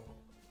 oh,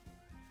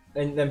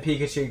 and then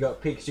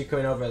Pikachu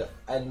coming over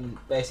and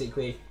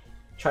basically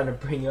trying to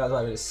bring you out of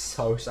life. It's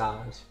so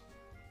sad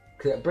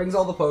because it brings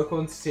all the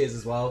Pokemon to tears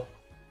as well.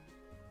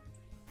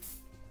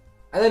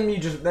 And then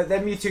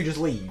Mewtwo just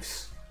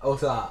leaves.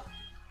 After that,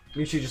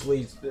 Mewtwo just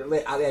leaves at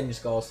the end.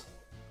 Just goes.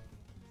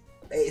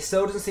 It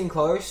still doesn't seem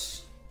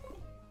close.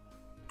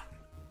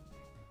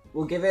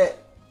 I'll give it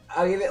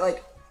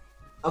like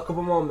a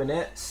couple more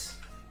minutes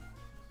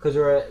because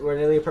we're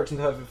nearly approaching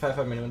the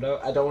 5-minute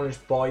window. I don't want to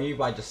just bore you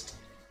by just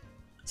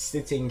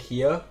sitting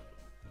here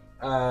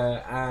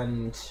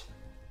and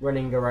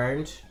running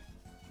around.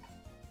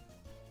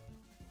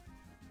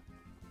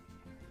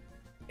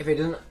 If it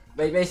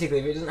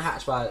doesn't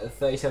hatch by the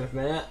 37th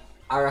minute,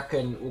 I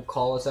reckon we'll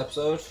call this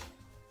episode.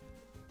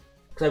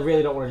 Because I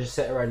really don't want to just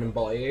sit around and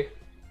bother you.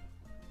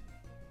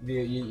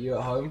 You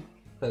at home.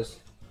 Because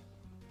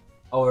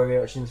where are you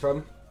watching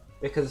from?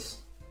 Because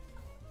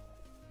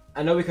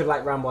I know we could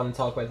like ramble on and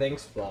talk about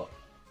things, but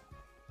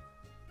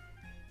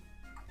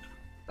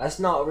that's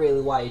not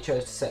really why you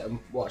chose to sit and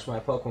watch my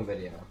Pokemon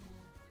video.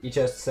 You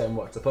chose to sit and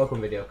watch the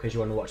Pokemon video because you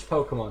want to watch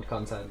Pokemon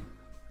content.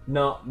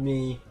 not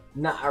me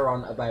natter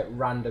on about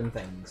random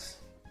things.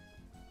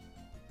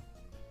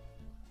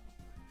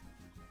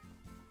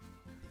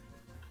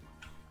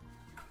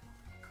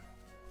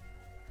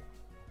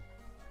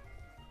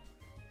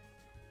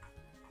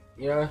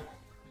 You know?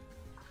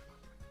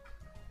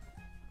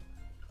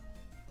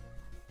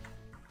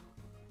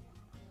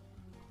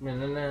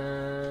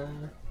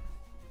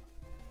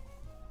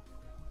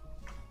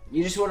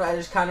 You just want to, I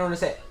just kind of want to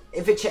say,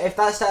 if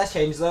that status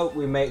changes though,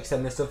 we may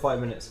extend this to 5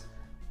 minutes.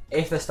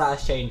 If the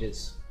status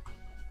changes.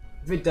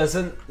 If it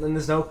doesn't, then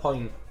there's no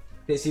point.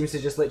 It seems to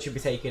just literally be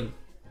taking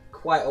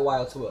quite a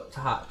while to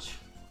hatch.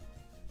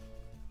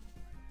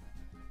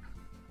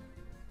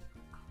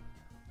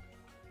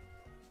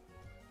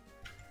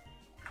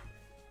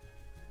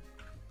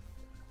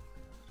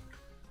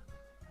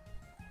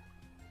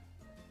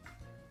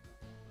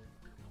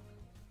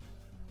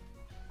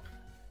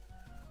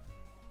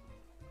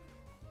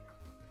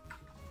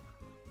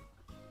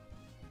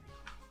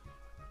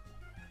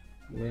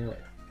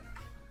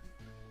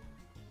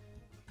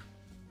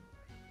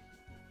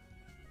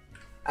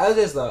 As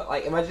is though,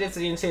 like imagine if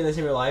you didn't see this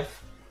in real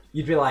life,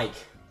 you'd be like,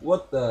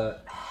 what the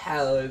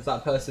hell is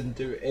that person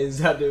doing? He's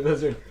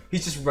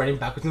just running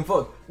backwards and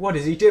forth. What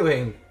is he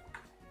doing?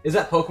 Is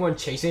that Pokemon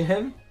chasing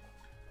him?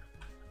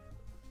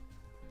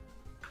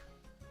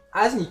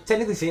 As you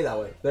technically see it that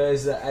way.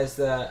 As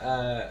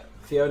the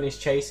Fiona's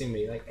chasing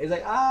me, like it's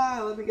like,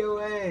 ah, let me go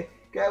away.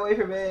 Get away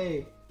from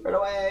me. Run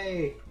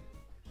away.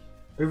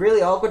 It'd be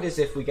really awkward is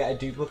if we get a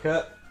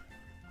duplicate.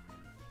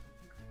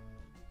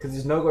 Because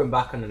there's no going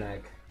back on an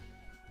egg.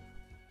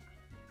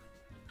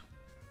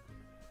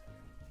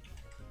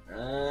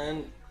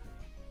 And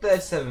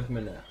 37th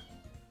minute.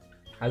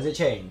 Has it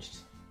changed?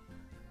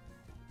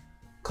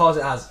 Cause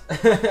it has.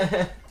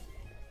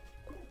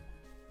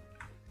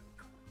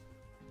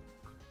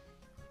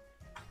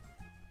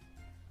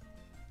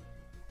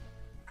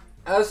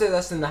 I would say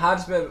less than the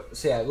hardest bit.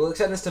 So yeah, we'll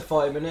extend this to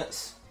 40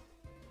 minutes.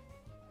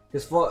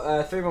 Because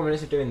 3 more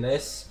minutes of doing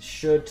this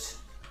should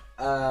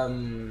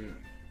probably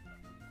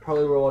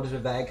reward us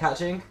with the egg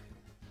catching.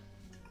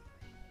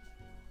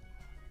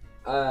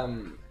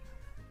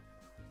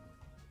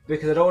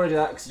 Because I don't want to do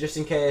that, because just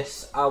in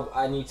case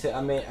I need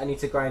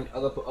to grind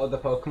other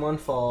Pokemon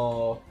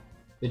for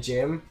the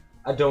gym.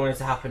 I don't want it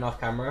to happen off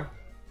camera,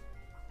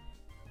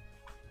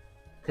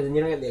 because then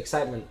you don't get the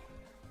excitement.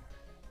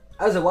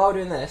 Also, while we're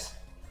doing this,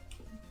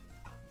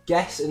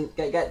 guess and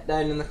get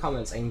down in the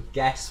comments and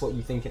guess what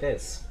you think it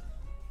is.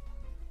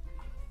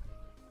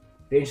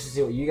 Be interested to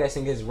see what you guys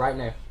think it is right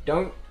now.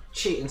 Don't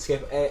cheat and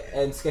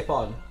skip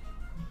on,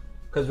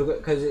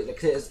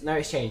 because now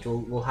it's changed.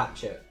 We'll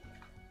hatch it.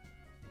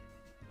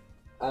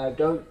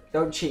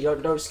 Don't cheat.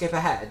 Don't skip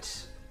ahead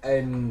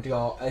and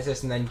go as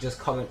this and then just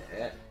comment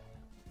it,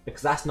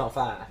 because that's not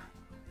fair.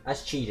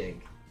 That's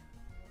cheating.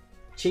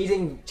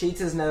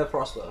 Cheaters never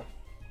prosper.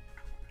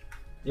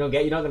 You're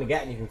not going to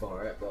get anything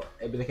for it, but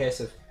it'd be the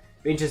case of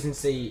be interesting to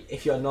see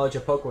if your knowledge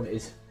of Pokemon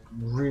is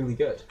really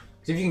good.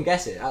 Because if you can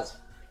guess it, that's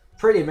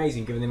pretty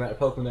amazing given the amount of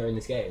Pokemon that are in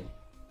this game.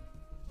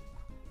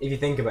 If you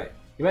think about it,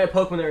 the amount of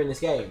Pokemon that are in this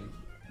game,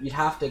 you'd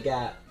have to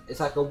get, it's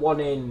like a 1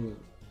 in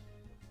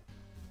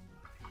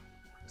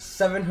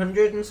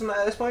 700 and something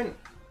at this point.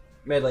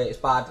 Admittedly, it's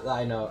bad that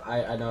I know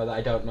that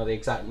I don't know the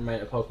exact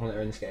amount of Pokemon that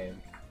are in this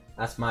game.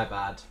 That's my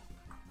bad.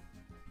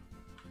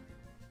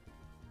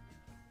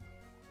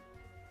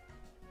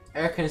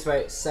 I reckon it's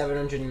about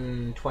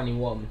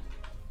 721,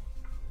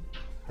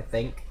 I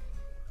think.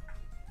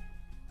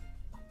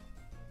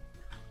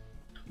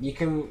 You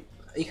can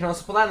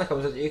also put that in the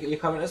comments. You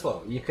comment as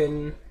well. You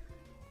can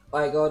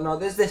like, oh no,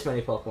 there's this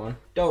many Pokemon.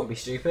 Don't be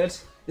stupid.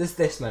 There's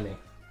this many.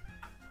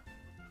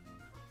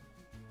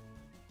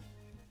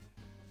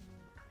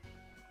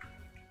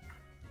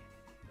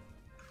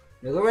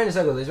 The going around in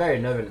circles is very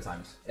unnerving at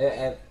times.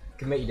 It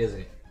can make you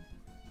dizzy.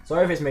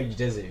 Sorry if it's made you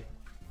dizzy.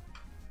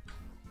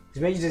 If it's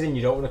made you dizzy and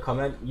you don't want to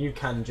comment, you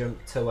can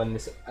jump to when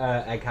this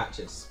egg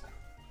hatches.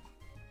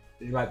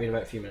 It might be in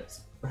about a few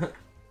minutes.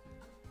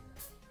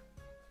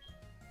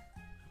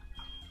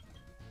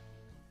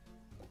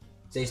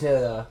 So you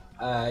know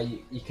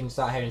you can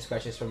start hearing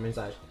scratches from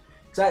inside.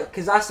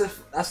 Because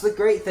that's the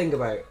great thing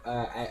about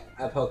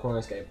a Pokemon in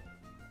this game,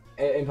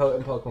 in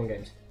Pokemon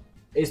games,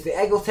 is the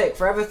egg will take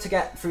forever to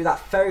get through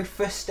that very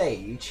first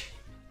stage,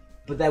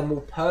 but then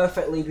we'll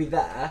perfectly be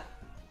there.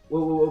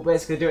 We'll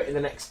basically do it in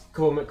the next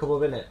couple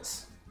of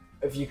minutes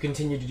if you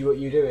continue to do what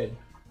you're doing.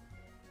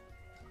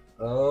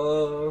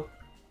 Oh,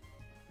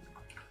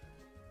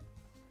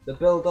 the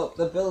build up,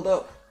 the build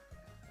up.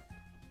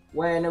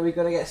 When are we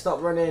gonna get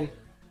stopped running?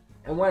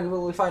 And when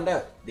will we find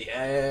out? The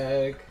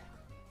egg.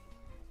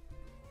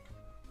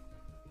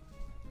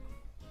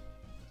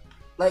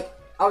 Like,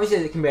 obviously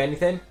it can be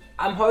anything.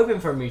 I'm hoping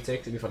for a Mewtwo,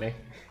 because it'd be funny.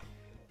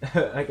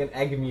 Like an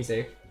egg Mewtwo.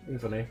 It'd be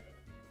funny.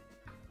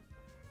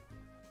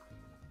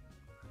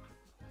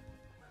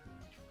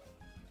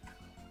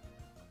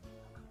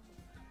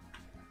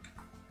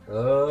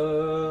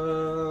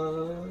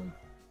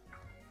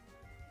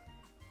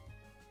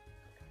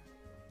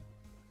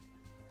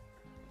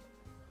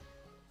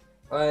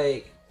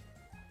 Like,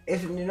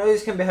 if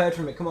noises can be heard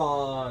from it, come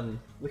on.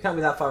 We can't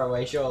be that far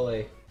away,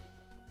 surely.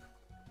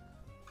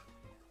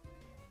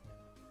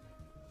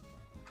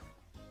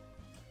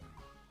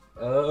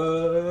 Come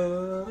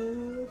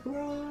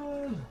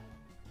on.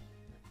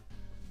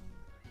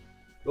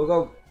 We'll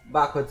go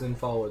backwards and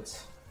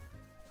forwards.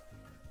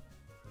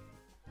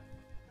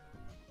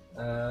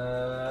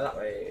 That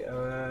way.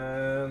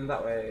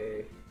 That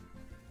way.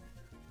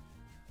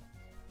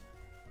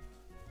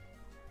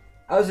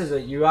 I was just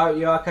like, you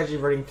are casually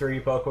running through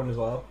your Pokemon as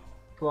well.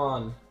 Come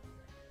on.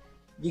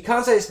 You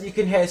can't say you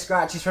can hear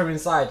scratches from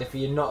inside if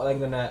you're not then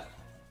gonna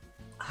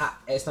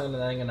it's not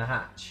then gonna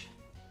hatch.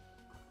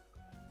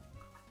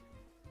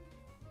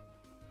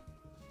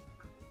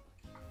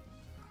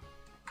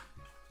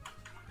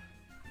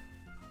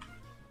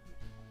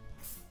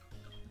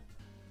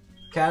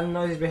 Can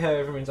noises be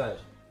heard from inside?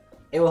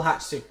 It will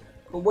hatch soon.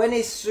 But when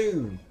is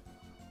soon?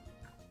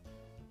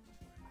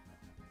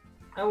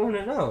 I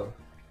wanna know.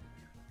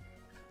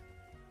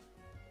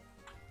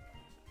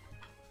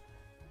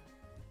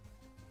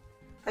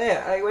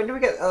 Yeah, like, when do we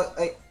get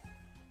like?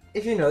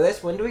 If you know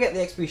this, when do we get the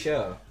XP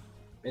show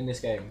in this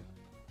game?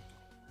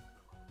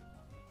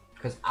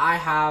 Because I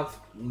have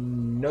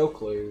no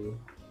clue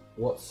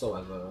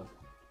whatsoever.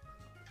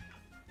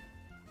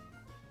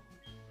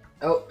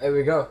 Oh, here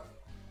we go.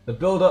 The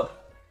build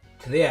up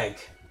to the egg.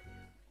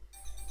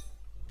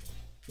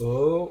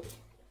 Oh,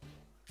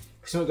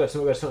 something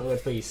good,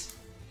 please.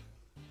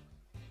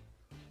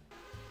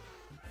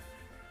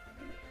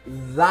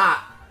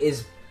 That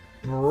is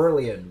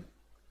brilliant.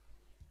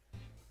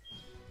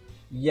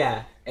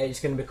 Yeah, it's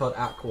going to be called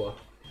Aqua.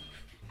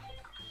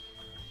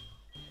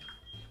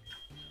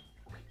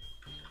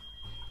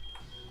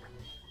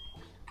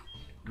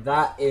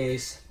 That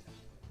is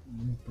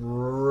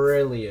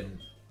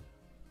brilliant.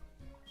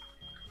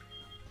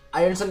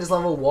 I understand it's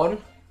level 1,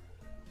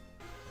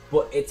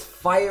 but it's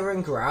fire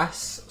and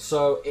grass,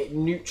 so it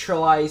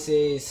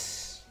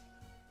neutralizes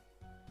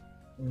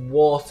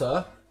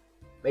water,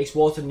 makes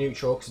water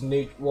neutral, because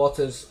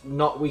water's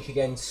not weak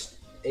against,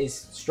 is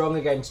strong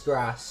against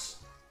grass.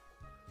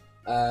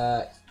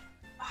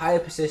 Highly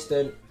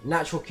persistent,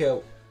 natural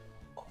kill,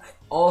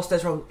 all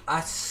stays wrong.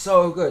 That's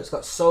so good. It's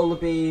got solar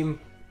beam,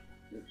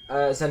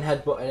 Zen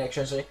headbutt and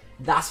extra energy.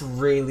 That's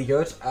really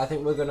good. I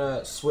think we're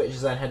gonna switch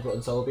Zen headbutt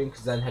and solar beam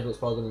because Zen headbutt's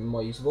probably gonna be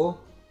more usable.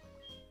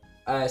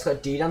 It's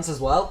got D-dance as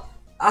well.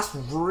 That's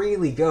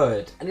really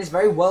good, and it's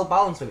very well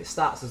balanced with its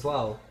stats as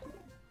well.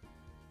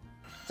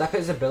 Is that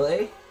its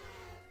ability?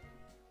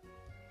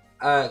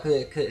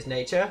 Because it's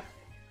nature.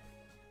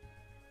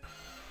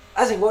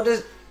 I think what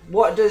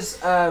does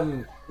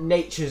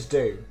natures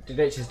do? Do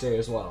natures do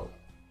as well?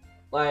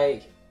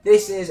 Like,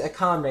 this is a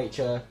calm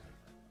nature,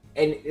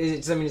 and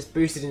it's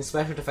boosted in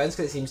special defense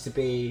because it seems to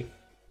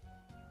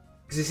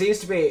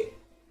be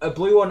a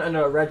blue one and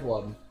a red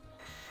one.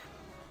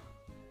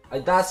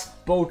 Like, that's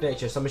bold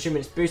nature, so I'm assuming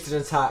it's boosted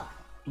in attack,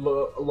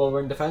 lower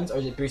in defense, or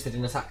is it boosted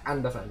in attack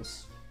and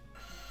defense?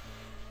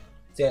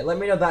 So yeah, let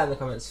me know that in the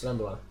comments down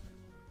below,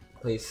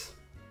 please.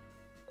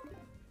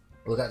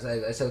 Look at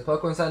the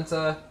Pokemon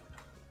Center.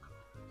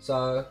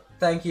 So,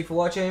 thank you for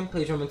watching.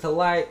 Please remember to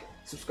like,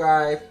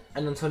 subscribe,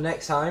 and until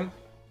next time,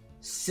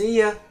 see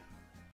ya!